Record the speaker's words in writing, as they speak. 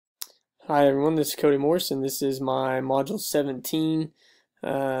Hi everyone, this is Cody Morris, and this is my Module 17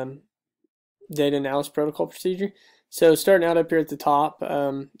 um, Data Analysis Protocol Procedure. So starting out up here at the top,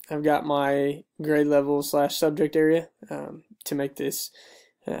 I've got my grade level slash subject area to make this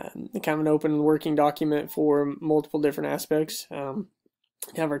kind of an open working document for multiple different aspects. We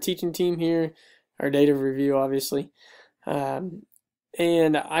have our teaching team here, our data review obviously,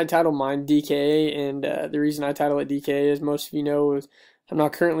 and I titled mine DKA, and the reason I title it DKA, as most of you know, is I'm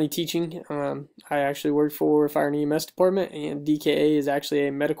not currently teaching. I actually work for Fire and EMS department, and DKA is actually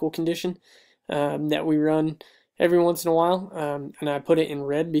a medical condition that we run every once in a while. And I put it in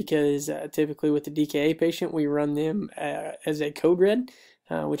red because typically with the DKA patient, we run them as a code red,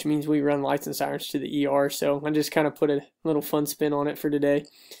 which means we run lights and sirens to the ER. So I just kind of put a little fun spin on it for today.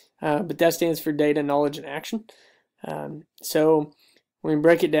 But that stands for data, knowledge, and action. So when we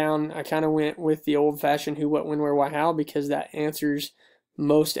break it down, I kind of went with the old-fashioned who, what, when, where, why, how, because that answers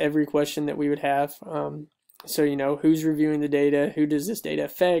most every question that we would have. So, who's reviewing the data, who does this data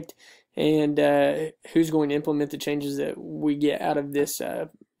affect, and who's going to implement the changes that we get out of this,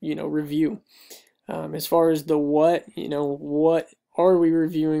 review. As far as the what, what are we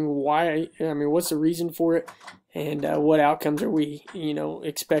reviewing, why, what's the reason for it, and what outcomes are we,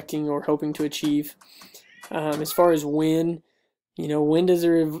 expecting or hoping to achieve. As far as when does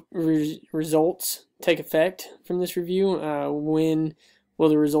the results take effect from this review? When will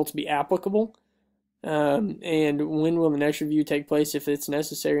the results be applicable? And when will the next review take place if it's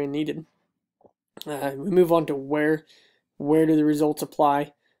necessary and needed? We move on to where do the results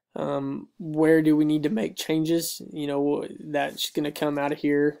apply? Where do we need to make changes? That's going to come out of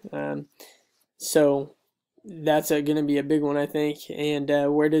here. So that's going to be a big one, I think. And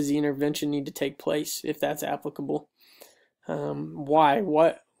where does the intervention need to take place if that's applicable? Why?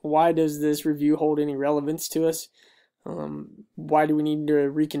 Why does this review hold any relevance to us? Why do we need to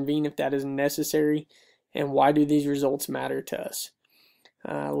reconvene if that is necessary? And why do these results matter to us?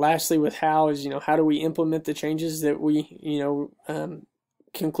 Lastly, with how is, how do we implement the changes that we,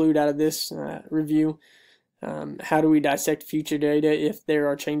 conclude out of this review? How do we dissect future data if there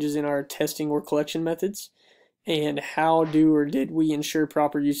are changes in our testing or collection methods? And how do or did we ensure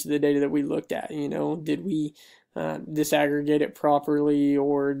proper use of the data that we looked at? Did we disaggregate it properly,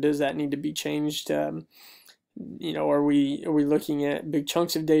 or does that need to be changed? Are we looking at big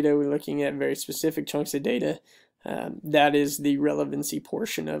chunks of data? Are we looking at very specific chunks of data? That is the relevancy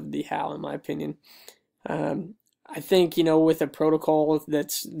portion of the how, in my opinion. I think with a protocol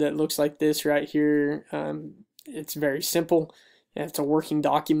that looks like this right here, it's very simple. It's a working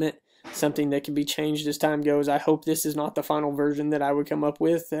document, something that can be changed as time goes. I hope this is not the final version that I would come up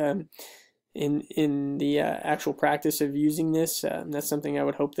with. In the actual practice of using this. That's something I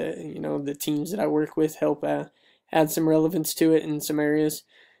would hope that the teams that I work with help add some relevance to it in some areas.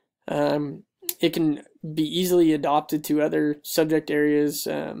 It can be easily adopted to other subject areas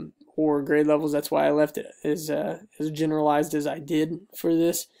or grade levels. That's why I left it as generalized as I did for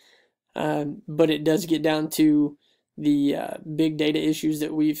this. But it does get down to the big data issues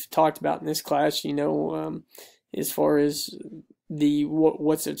that we've talked about in this class. As far as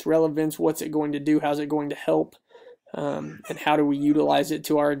what's its relevance, what's it going to do, how's it going to help, and how do we utilize it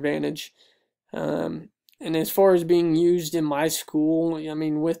to our advantage. And as far as being used in my school,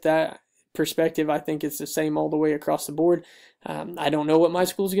 with that perspective, I think it's the same all the way across the board. I don't know what my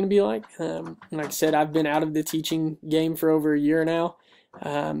school is going to be like. Like I said, I've been out of the teaching game for over a year now.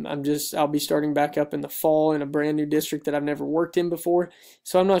 I'll be starting back up in the fall in a brand new district that I've never worked in before.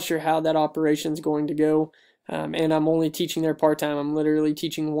 So I'm not sure how that operation is going to go. And I'm only teaching there part-time. I'm literally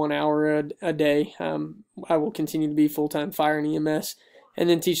teaching 1 hour a day. I will continue to be full-time fire and EMS and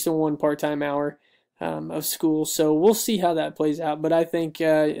then teach the one part-time hour of school. So we'll see how that plays out. But I think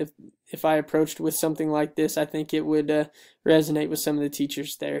if I approached with something like this, I think it would resonate with some of the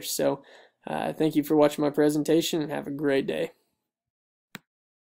teachers there. So thank you for watching my presentation and have a great day.